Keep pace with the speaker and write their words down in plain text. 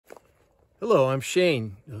Hello, I'm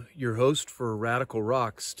Shane, your host for Radical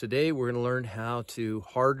Rocks. Today we're going to learn how to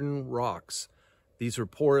harden rocks. These are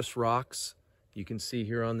porous rocks. You can see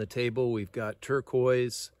here on the table we've got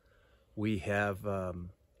turquoise, we have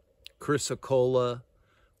chrysocolla,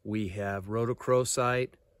 we have rhodochrosite,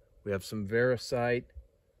 we have some variscite,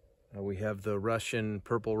 we have the Russian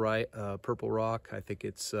purple rock, I think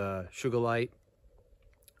it's sugilite.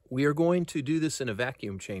 We are going to do this in a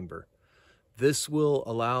vacuum chamber. This will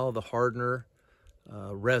allow the hardener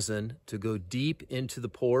resin to go deep into the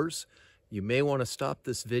pores. You may want to stop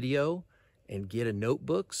this video and get a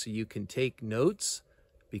notebook so you can take notes,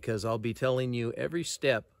 because I'll be telling you every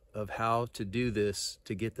step of how to do this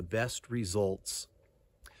to get the best results.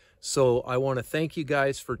 So I want to thank you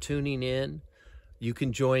guys for tuning in. You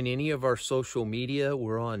can join any of our social media.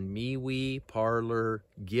 We're on MeWe, Parler,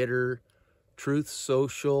 Getter, Truth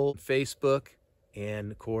Social, Facebook.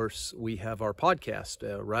 And of course, we have our podcast,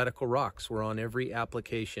 Radical Rocks. We're on every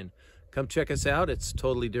application. Come check us out. It's a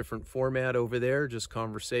totally different format over there, just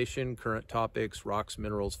conversation, current topics, rocks,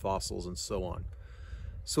 minerals, fossils, and so on.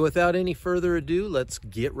 So without any further ado, let's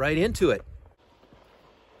get right into it.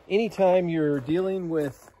 Anytime you're dealing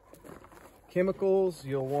with chemicals,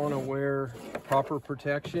 you'll want to wear proper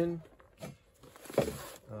protection.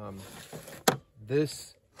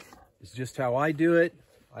 This is just how I do it.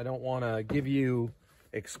 I don't want to give you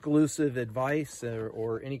exclusive advice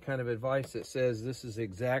or any kind of advice that says this is the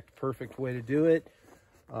exact perfect way to do it.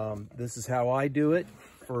 This is how I do it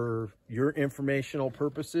for your informational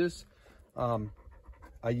purposes.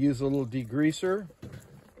 I use a little degreaser.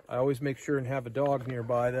 I always make sure and have a dog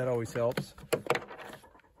nearby. That always helps.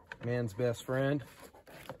 Man's best friend.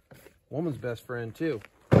 Woman's best friend too.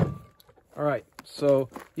 All right, so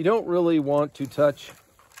you don't really want to touch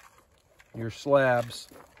your slabs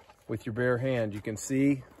with your bare hand. You can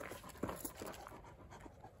see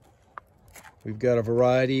we've got a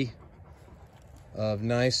variety of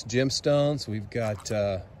nice gemstones. We've got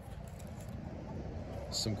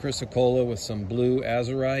some chrysocolla with some blue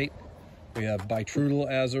azurite. We have bitrudal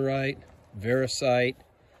azurite, varisite,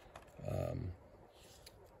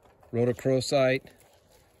 rhodochrosite.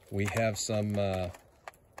 We have some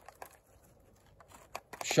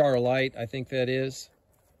charolite, I think that is.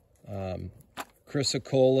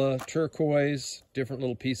 Chrysocolla, turquoise, different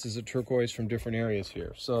little pieces of turquoise from different areas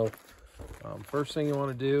here. So first thing you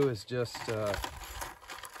want to do is just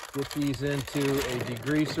get these into a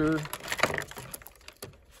degreaser.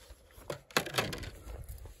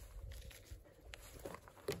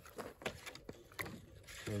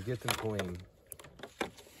 And get them clean.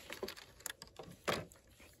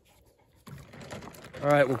 All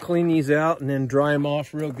right, we'll clean these out and then dry them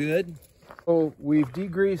off real good. So we've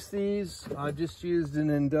degreased these. I just used an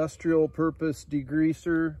industrial purpose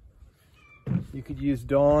degreaser. You could use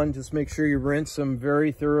Dawn. Just make sure you rinse them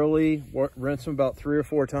very thoroughly. Rinse them about 3 or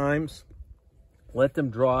 4 times. Let them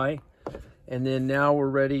dry. And then now we're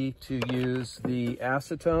ready to use the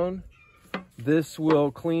acetone. This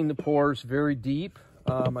will clean the pores very deep.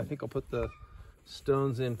 I think I'll put the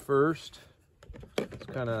stones in first. Just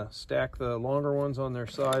kind of stack the longer ones on their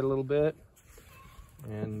side a little bit.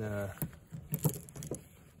 And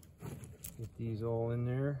get these all in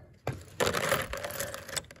there.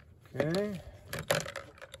 Okay.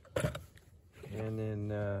 And then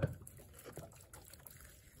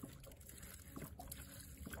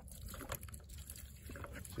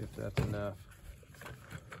see if that's enough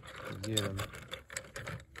to get them.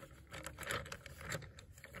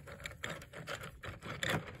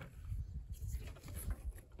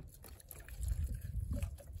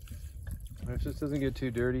 If this doesn't get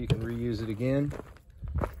too dirty, you can reuse it again.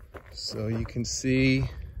 So you can see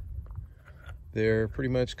they're pretty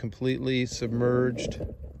much completely submerged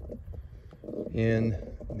in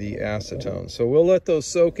the acetone. So we'll let those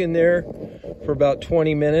soak in there for about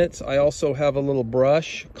 20 minutes. I also have a little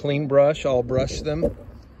brush, clean brush. I'll brush them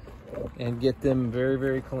and get them very,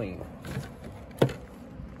 very clean.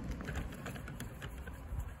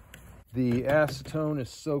 The acetone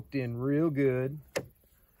is soaked in real good.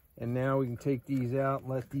 And now we can take these out and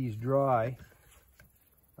let these dry.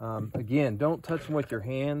 Again, don't touch them with your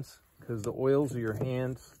hands, because the oils of your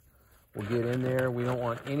hands will get in there. We don't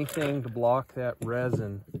want anything to block that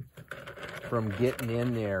resin from getting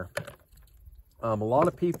in there. A lot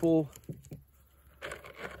of people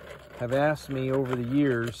have asked me over the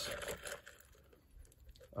years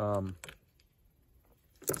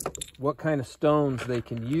what kind of stones they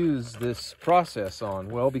can use this process on.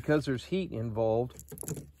 Well, because there's heat involved,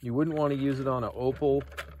 you wouldn't want to use it on an opal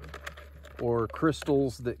or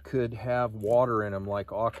crystals that could have water in them,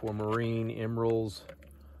 like aquamarine, emeralds,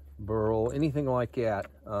 burl, anything like that.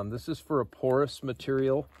 This is for a porous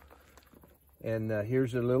material. And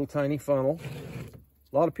here's a little tiny funnel.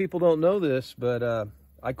 A lot of people don't know this, but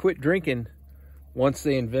I quit drinking once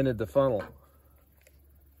they invented the funnel.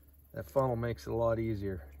 That funnel makes it a lot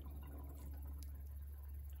easier.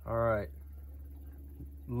 All right,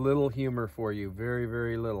 little humor for you, very,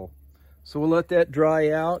 very little. So we'll let that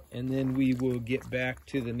dry out and then we will get back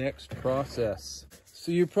to the next process.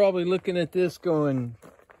 So you're probably looking at this going,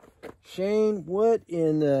 Shane, what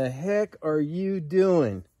in the heck are you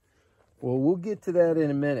doing? Well, we'll get to that in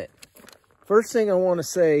a minute. First thing I want to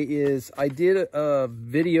say is I did a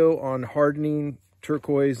video on hardening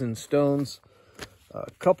turquoise and stones a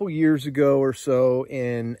couple years ago or so,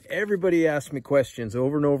 and everybody asked me questions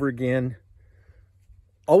over and over again.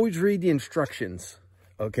 Always read the instructions,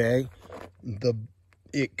 okay?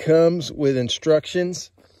 It comes with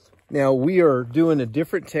instructions. Now, we are doing a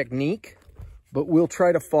different technique, but we'll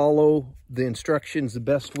try to follow the instructions the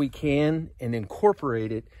best we can and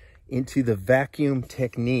incorporate it into the vacuum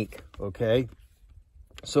technique, okay?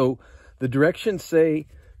 So the directions say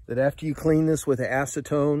that after you clean this with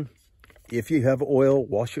acetone, if you have oil,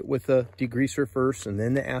 wash it with a degreaser first and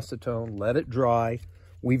then the acetone, let it dry.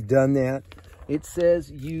 We've done that. It says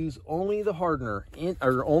use only the hardener,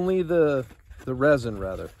 or only the resin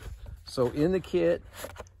rather. So in the kit,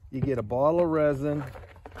 you get a bottle of resin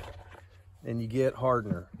and you get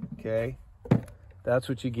hardener, okay? That's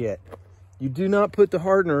what you get. You do not put the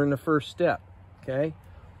hardener in the first step, okay?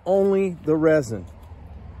 Only the resin.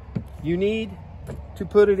 You need to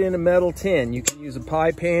put it in a metal tin. You can use a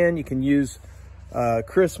pie pan, you can use a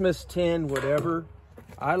Christmas tin, whatever.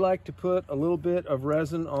 I like to put a little bit of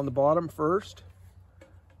resin on the bottom first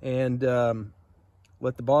and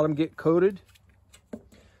let the bottom get coated.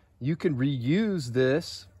 You can reuse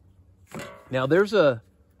this. Now there's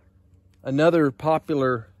another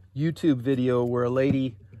popular YouTube video where a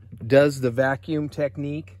lady does the vacuum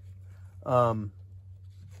technique.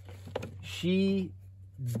 She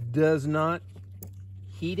does not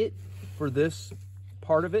heat it for this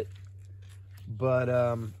part of it,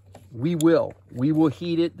 but we will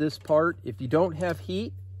heat it, this part. If you don't have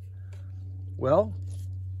heat, well,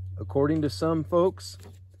 according to some folks,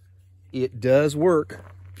 it does work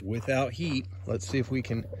without heat. Let's see if we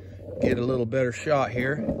can get a little better shot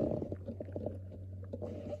here.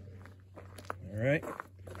 All right.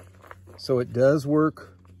 So it does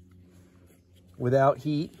work without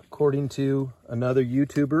heat, according to another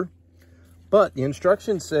YouTuber. But the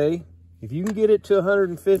instructions say if you can get it to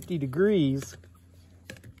 150 degrees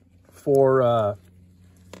for an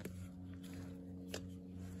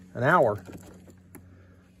hour,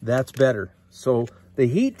 that's better. So the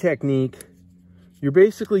heat technique, you're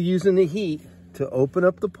basically using the heat to open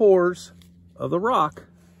up the pores of the rock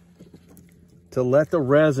to let the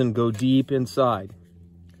resin go deep inside.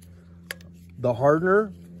 The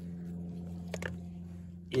hardener,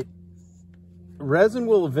 resin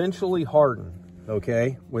will eventually harden,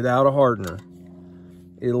 okay? Without a hardener,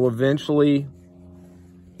 it'll eventually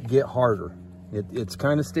get harder. It's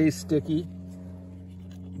kind of stays sticky,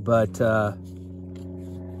 but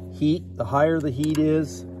heat, the higher the heat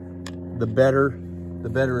is, the better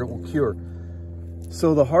it will cure.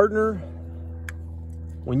 So the hardener,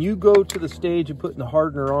 when you go to the stage of putting the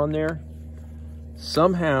hardener on there,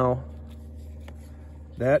 somehow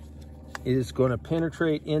that is going to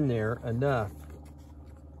penetrate in there enough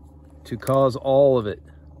to cause all of it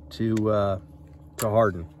to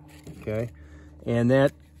harden, okay? And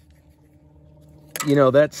that, you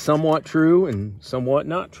know, that's somewhat true and somewhat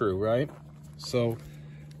not true, right? So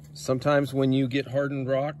sometimes when you get hardened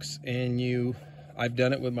rocks and I've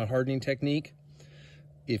done it with my hardening technique,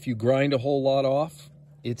 if you grind a whole lot off,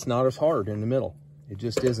 it's not as hard in the middle. It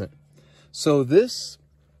just isn't. So this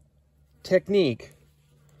technique,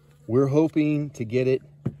 we're hoping to get it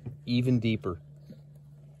even deeper.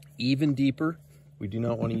 Even deeper. We do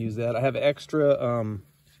not want to use that. I have extra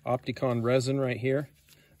Opticon resin right here.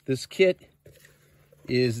 This kit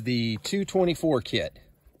is the 224 kit,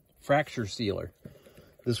 fracture sealer.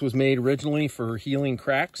 This was made originally for healing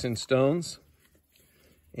cracks in stones,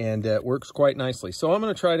 and it works quite nicely. So I'm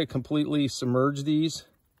going to try to completely submerge these,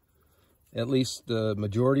 at least the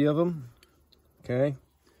majority of them, okay?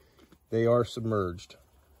 They are submerged.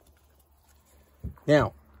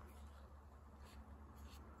 Now,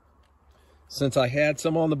 since I had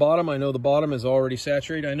some on the bottom, I know the bottom is already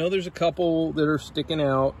saturated. I know there's a couple that are sticking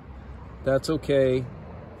out. That's okay.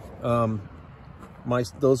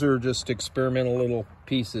 Those are just experimental little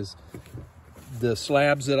pieces. The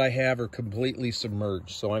slabs that I have are completely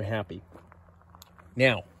submerged, so I'm happy.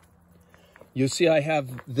 Now, you'll see I have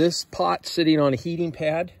this pot sitting on a heating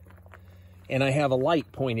pad. and I have a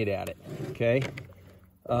light pointed at it, okay?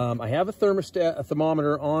 I have a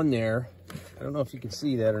thermometer on there. I don't know if you can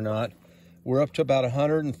see that or not. We're up to about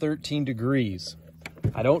 113 degrees.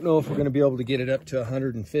 I don't know if we're going to be able to get it up to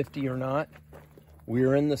 150 or not.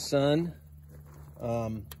 We're in the sun.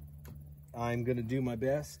 I'm going to do my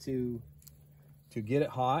best to get it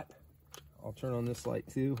hot. I'll turn on this light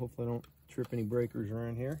too. Hopefully I don't trip any breakers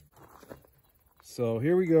around here. So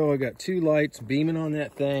here we go. I got 2 lights beaming on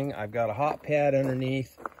that thing. I've got a hot pad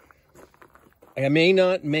underneath. I may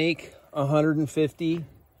not make 150,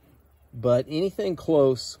 but anything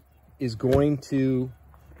close is going to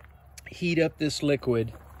heat up this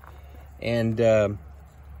liquid and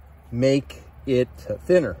make it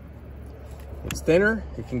thinner. It's thinner,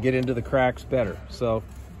 it can get into the cracks better. So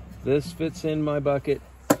this fits in my bucket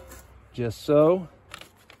just so,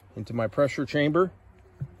 into my pressure chamber.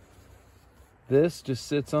 This just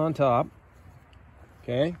sits on top,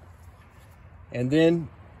 okay? And then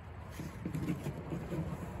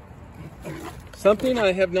something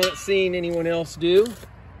I have not seen anyone else do,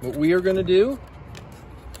 what we are gonna do,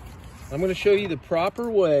 I'm gonna show you the proper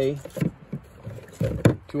way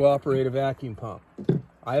to operate a vacuum pump.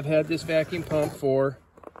 I've had this vacuum pump for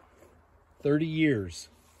 30 years.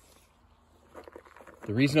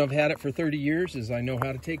 The reason I've had it for 30 years is I know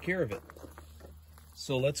how to take care of it.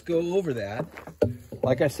 So let's go over that.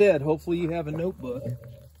 Like I said, hopefully you have a notebook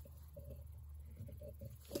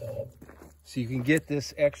so you can get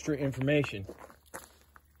this extra information,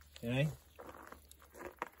 okay?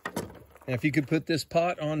 And if you could put this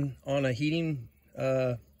pot on a heating,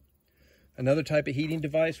 another type of heating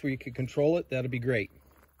device where you could control it, that'd be great.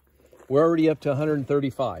 We're already up to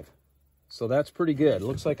 135, so that's pretty good. It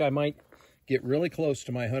looks like I might get really close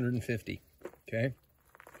to my 150, okay?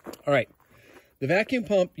 All right, the vacuum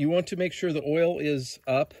pump, you want to make sure the oil is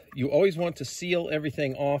up. You always want to seal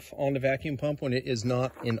everything off on the vacuum pump when it is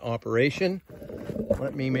not in operation.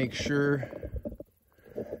 Let me make sure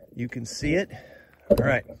you can see it. All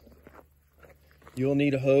right, you'll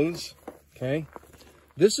need a hose, okay?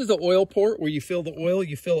 This is the oil port where you fill the oil.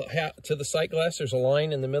 You fill it to the sight glass. There's a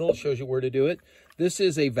line in the middle. It shows you where to do it. This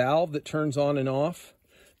is a valve that turns on and off.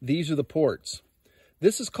 These are the ports.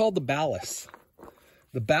 This is called the ballast.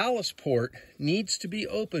 The ballast port needs to be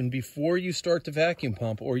open before you start the vacuum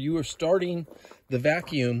pump, or you are starting the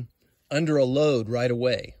vacuum under a load right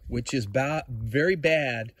away, which is very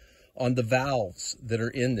bad on the valves that are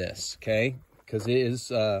in this, okay? Because it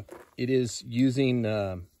is using,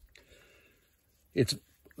 it's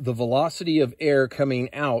the velocity of air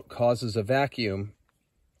coming out causes a vacuum,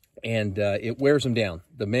 and it wears them down.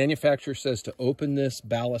 The manufacturer says to open this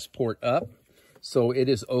ballast port up, so it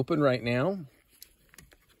is open right now.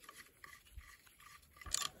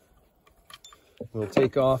 We'll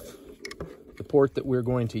take off the port that we're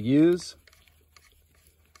going to use.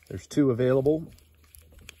 There's 2 available.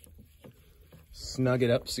 Snug it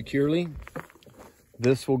up securely.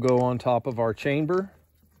 This will go on top of our chamber.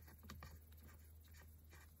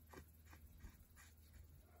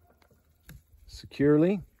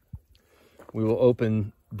 Securely. We will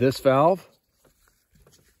open this valve.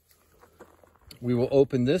 We will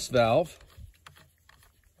open this valve.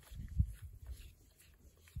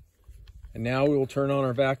 And now we will turn on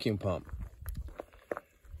our vacuum pump.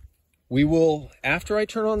 We will, after I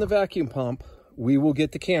turn on the vacuum pump, we will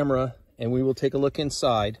get the camera and we will take a look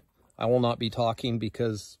inside. I will not be talking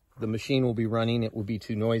because the machine will be running. It will be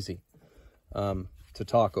too noisy to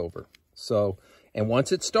talk over. So, and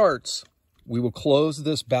once it starts, we will close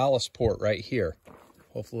this ballast port right here.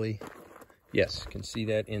 Hopefully, yes, you can see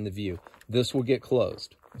that in the view. This will get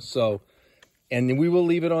closed. So, and then we will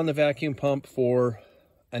leave it on the vacuum pump for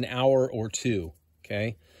an hour or 2,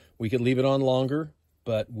 okay? We could leave it on longer,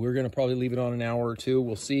 but we're gonna probably leave it on an hour or 2.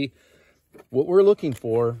 We'll see. What we're looking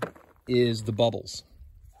for is the bubbles.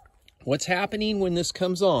 What's happening when this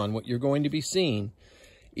comes on, what you're going to be seeing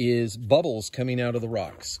is bubbles coming out of the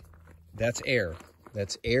rocks. That's air.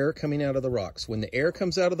 That's air coming out of the rocks. When the air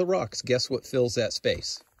comes out of the rocks, guess what fills that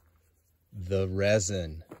space? The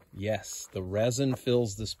resin. Yes, the resin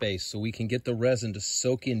fills the space, so we can get the resin to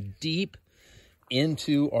soak in deep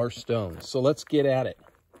into our stones. So let's get at it.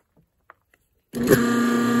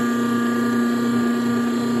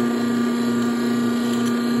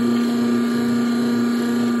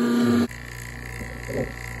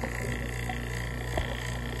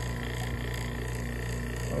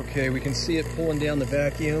 Okay, we can see it pulling down the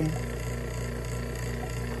vacuum.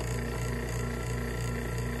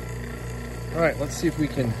 All right, let's see if we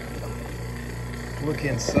can look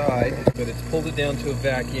inside, but it's pulled it down to a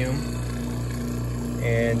vacuum.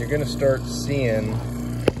 And you're gonna start seeing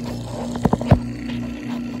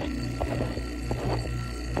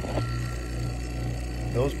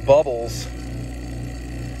Those bubbles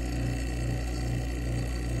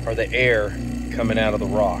are the air coming out of the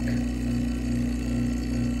rock.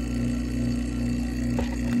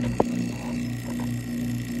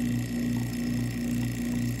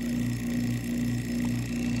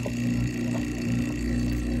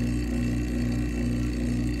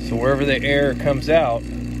 So wherever the air comes out,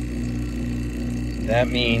 that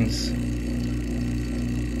means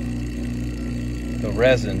the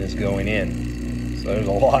resin is going in. So there's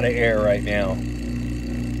a lot of air right now.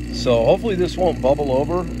 So hopefully this won't bubble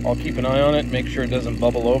over. I'll keep an eye on it, make sure it doesn't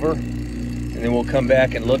bubble over, and then we'll come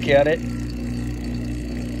back and look at it.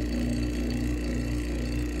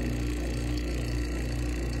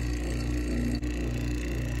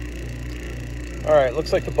 All right,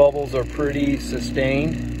 looks like the bubbles are pretty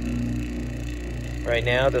sustained. Right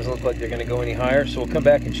now, it doesn't look like they're gonna go any higher, so we'll come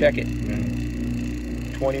back and check it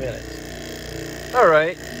in 20 minutes. All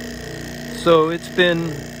right, so it's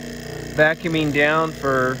been vacuuming down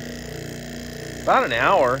for about an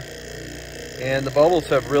hour, and the bubbles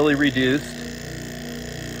have really reduced,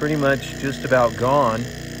 pretty much just about gone.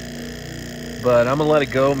 But I'm gonna let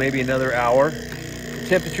it go maybe another hour. The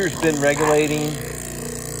temperature's been regulating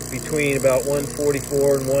between about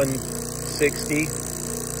 144 and 160.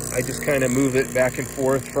 I just kind of move it back and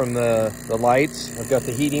forth from the lights. I've got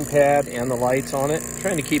the heating pad and the lights on it,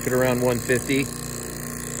 trying to keep it around 150.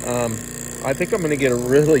 I think I'm gonna get a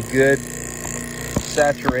really good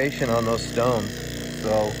saturation on those stones.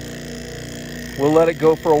 So we'll let it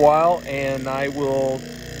go for a while, and I will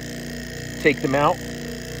take them out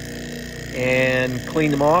and clean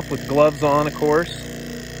them off with gloves on, of course,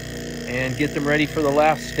 and get them ready for the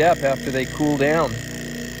last step after they cool down.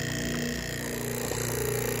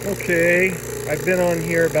 Okay, I've been on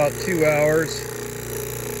here about 2 hours.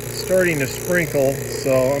 It's starting to sprinkle,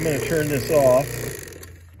 so I'm going to turn this off.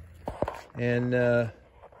 And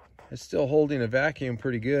it's still holding a vacuum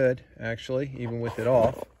pretty good, actually, even with it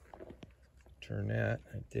off. Turn that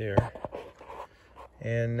right there.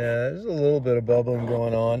 And there's a little bit of bubbling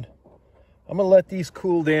going on. I'm going to let these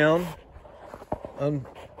cool down. I'm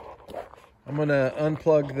going to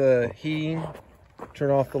unplug the heating, turn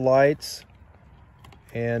off the lights.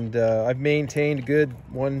 And I've maintained a good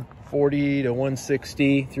 140 to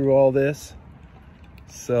 160 through all this.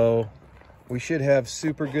 So we should have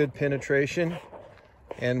super good penetration,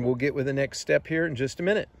 and we'll get with the next step here in just a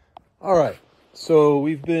minute. All right, so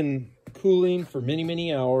we've been cooling for many,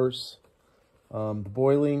 many hours. The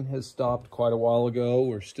boiling has stopped quite a while ago.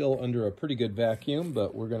 We're still under a pretty good vacuum,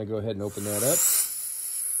 but we're gonna go ahead and open that up.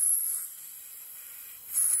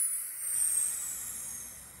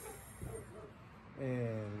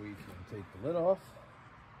 And we can take the lid off.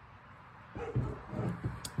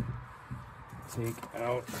 Take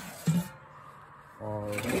out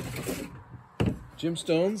our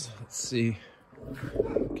gemstones. Let's see,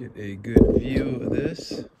 get a good view of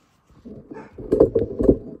this.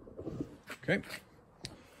 Okay.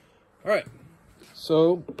 All right,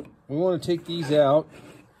 so we want to take these out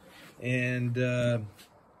and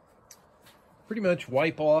pretty much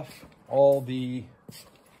wipe off all the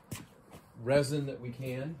resin that we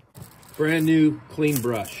can. Brand new clean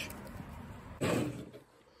brush.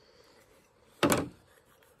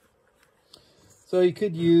 So you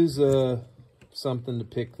could use something to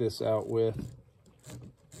pick this out with.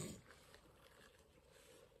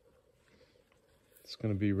 It's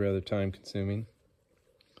going to be rather time consuming,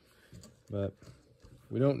 but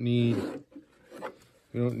we don't need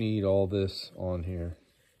all this on here.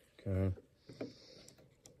 Okay.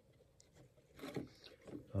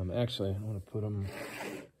 Actually, I want to put them.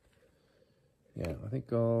 Yeah, I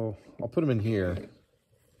think I'll put them in here.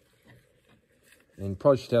 And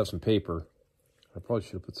probably should have some paper. I probably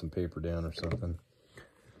should have put some paper down or something,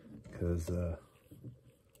 because and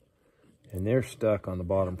they're stuck on the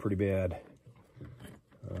bottom pretty bad.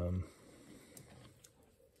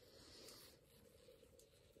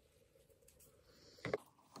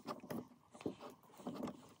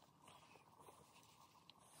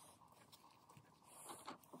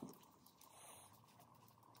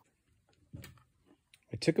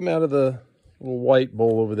 I took them out of the little white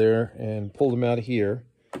bowl over there and pulled them out of here.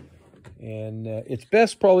 And it's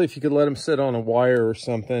best probably if you could let them sit on a wire or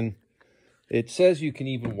something. It says you can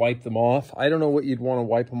even wipe them off. I don't know what you'd want to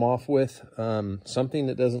wipe them off with. Something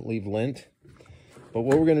that doesn't leave lint. But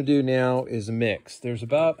what we're going to do now is a mix. There's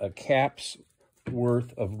about a cap's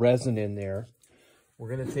worth of resin in there.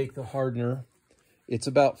 We're going to take the hardener. It's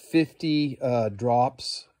about 50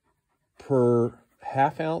 drops per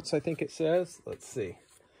 ½ ounce, I think it says. Let's see.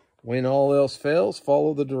 When all else fails,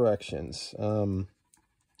 follow the directions.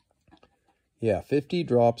 Yeah, 50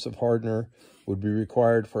 drops of hardener would be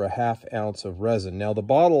required for a 1/2 ounce of resin. Now the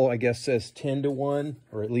bottle, I guess, says 10 to 1,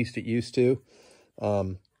 or at least it used to.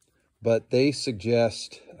 But they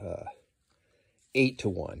suggest 8 to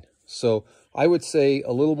 1. So I would say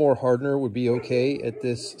a little more hardener would be okay at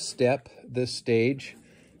this step, this stage.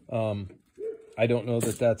 I don't know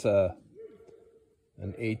that that's an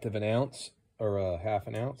 1/8 of an ounce or a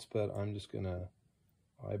 1/2 ounce, but I'm just gonna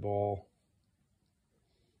eyeball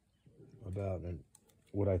about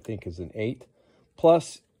what I think is an 1/8.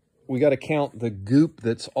 Plus, we got to count the goop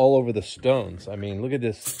that's all over the stones. I mean, look at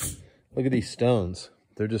this. Look at these stones.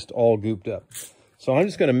 They're just all gooped up. So I'm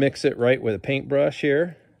just going to mix it right with a paintbrush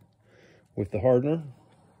here with the hardener.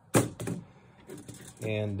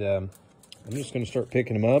 And I'm just going to start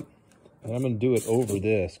picking them up. And I'm going to do it over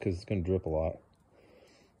this because it's going to drip a lot.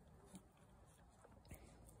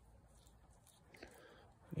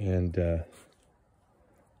 And I'm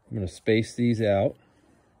going to space these out.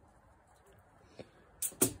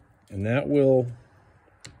 And that will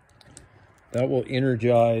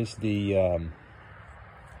energize the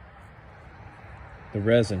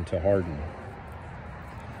resin to harden.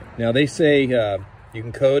 Now they say you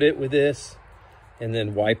can coat it with this and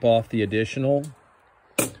then wipe off the additional,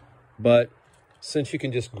 but since you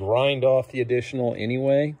can just grind off the additional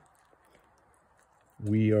anyway,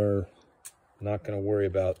 we are not going to worry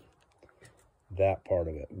about that part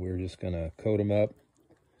of it. We're just going to coat them up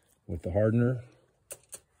with the hardener.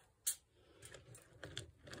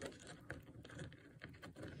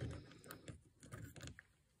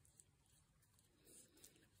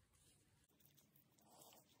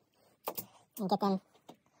 And get them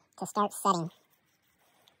to start setting.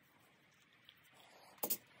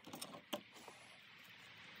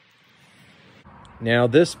 Now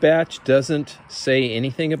this batch doesn't say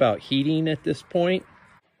anything about heating at this point.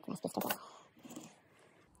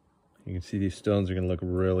 You can see these stones are going to look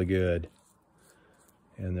really good.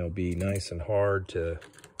 And they'll be nice and hard to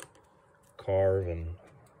carve and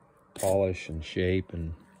polish and shape.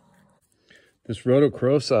 And this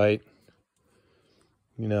rhodochrosite,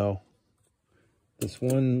 you know, this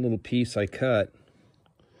one little piece I cut,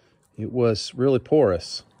 it was really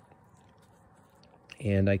porous.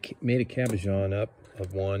 And I made a cabochon up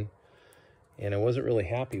of one, and I wasn't really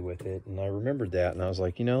happy with it. And I remembered that, and I was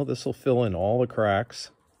like, you know, this will fill in all the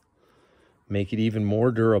cracks, make it even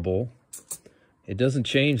more durable. It doesn't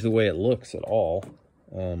change the way it looks at all.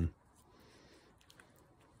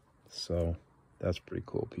 So that's a pretty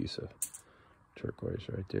cool piece of turquoise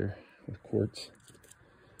right there with quartz.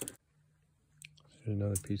 There's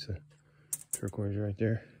another piece of turquoise right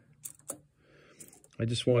there. I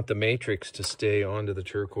just want the matrix to stay onto the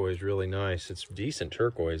turquoise really nice. It's decent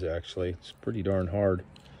turquoise, actually. It's pretty darn hard.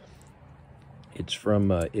 It's from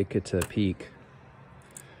Ikita Peak.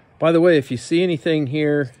 By the way, if you see anything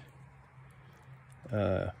here,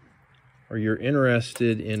 or you're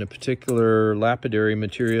interested in a particular lapidary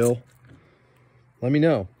material, let me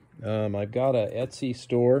know. I've got a Etsy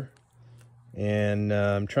store, and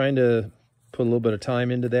I'm trying to put a little bit of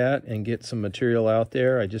time into that and get some material out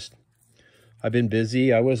there. I've been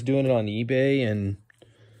busy. I was doing it on eBay, and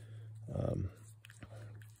I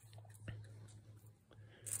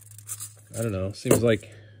don't know, seems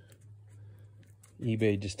like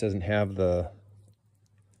eBay just doesn't have the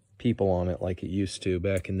people on it like it used to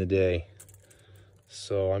back in the day.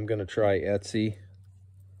 So I'm gonna try Etsy.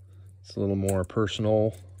 It's a little more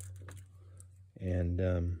personal,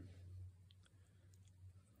 and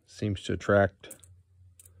seems to attract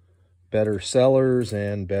better sellers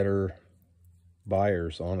and better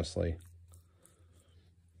buyers, honestly,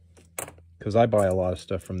 because I buy a lot of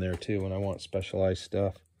stuff from there too when I want specialized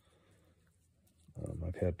stuff.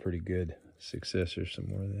 I've had pretty good success. There's some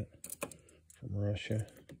more of that from Russia.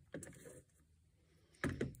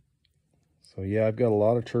 So yeah, I've got a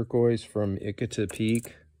lot of turquoise from Ikita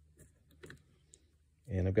Peak,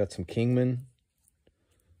 and I've got some Kingman,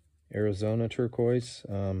 Arizona turquoise,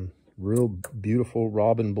 real beautiful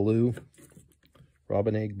robin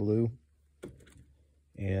egg blue.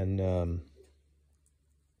 And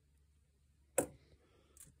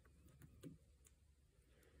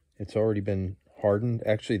it's already been hardened.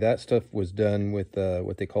 Actually, that stuff was done with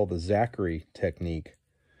what they call the Zachary technique.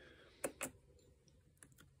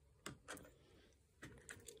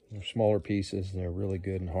 They're smaller pieces, and they're really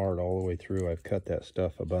good and hard all the way through. I've cut that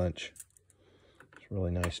stuff a bunch. It's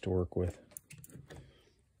really nice to work with.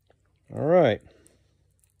 All right.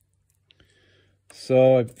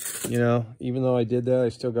 So, you know, even though I did that, I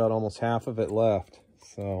still got almost half of it left.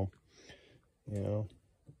 So, you know,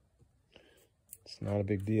 it's not a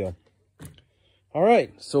big deal. All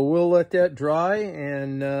right, so we'll let that dry,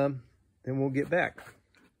 and then we'll get back.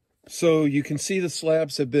 So you can see the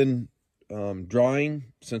slabs have been drying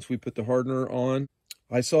since we put the hardener on.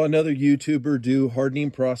 I saw another YouTuber do hardening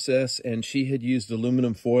process, and she had used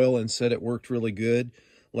aluminum foil and said it worked really good.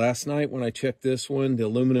 Last night when I checked this one, the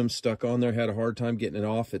aluminum stuck on there, had a hard time getting it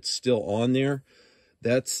off. It's still on there.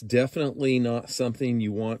 That's definitely not something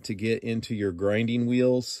you want to get into your grinding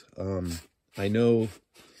wheels. I know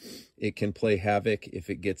it can play havoc if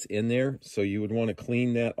it gets in there, so you would want to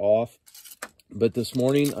clean that off. But this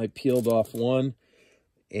morning I peeled off one,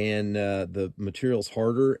 and the material's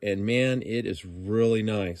harder, and man, it is really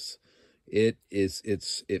nice. It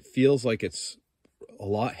feels like it's a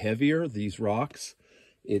lot heavier, these rocks.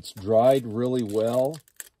 It's dried really well.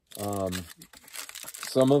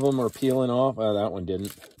 Some of them are peeling off. Oh, that one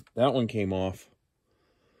didn't. That one came off.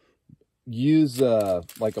 Use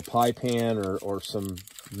like a pie pan or some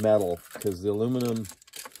metal, because the aluminum,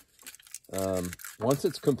 once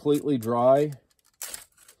it's completely dry,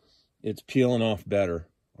 it's peeling off better.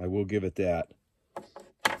 I will give it that.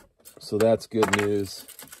 So that's good news.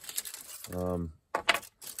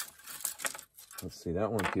 Let's see,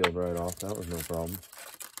 that one peeled right off. That was no problem.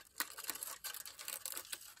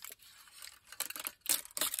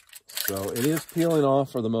 So it is peeling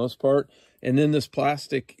off for the most part. And then this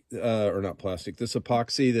plastic, or not plastic, this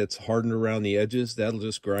epoxy that's hardened around the edges, that'll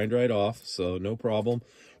just grind right off, so no problem.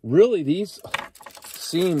 Really, these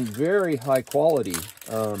seem very high quality.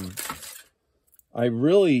 I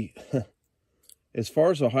really, as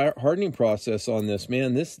far as the hardening process on this,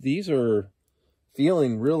 man, these are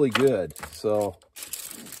feeling really good. So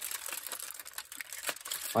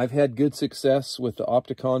I've had good success with the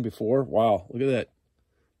Opticon before. Wow, look at that.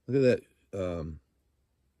 Look at that.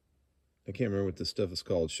 I can't remember what this stuff is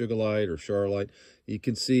called, Sugarlight or Charlite. You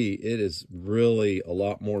can see it is really a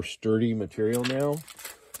lot more sturdy material now.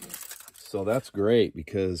 So that's great,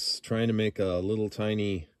 because trying to make a little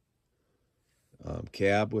tiny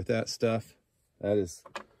cab with that stuff, that is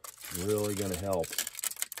really going to help.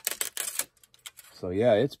 So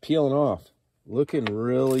yeah, it's peeling off. Looking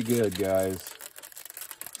really good, guys.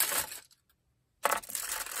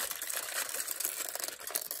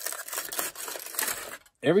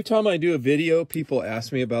 Every time I do a video, people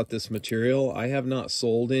ask me about this material. I have not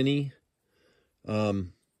sold any. I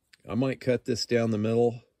might cut this down the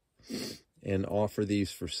middle and offer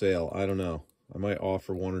these for sale. I don't know. I might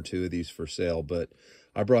offer one or two of these for sale, but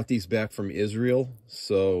I brought these back from Israel.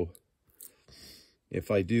 So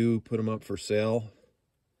if I do put them up for sale,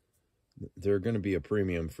 they're going to be a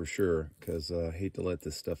premium for sure, because I hate to let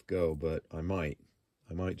this stuff go, but I might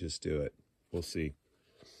just do it. We'll see.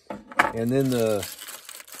 And then the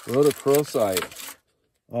rhodochrosite.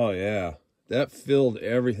 Oh yeah, that filled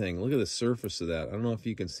everything. Look at the surface of that. I don't know if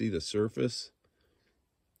you can see the surface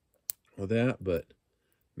of that, but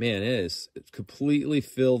man, it's completely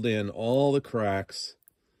filled in all the cracks.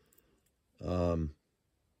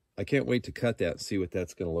 I can't wait to cut that and see what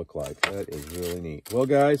that's going to look like. That is really neat. Well,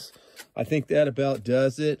 guys, I think that about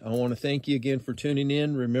does it. I want to thank you again for tuning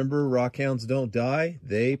in. Remember, rockhounds don't die,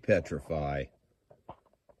 they petrify.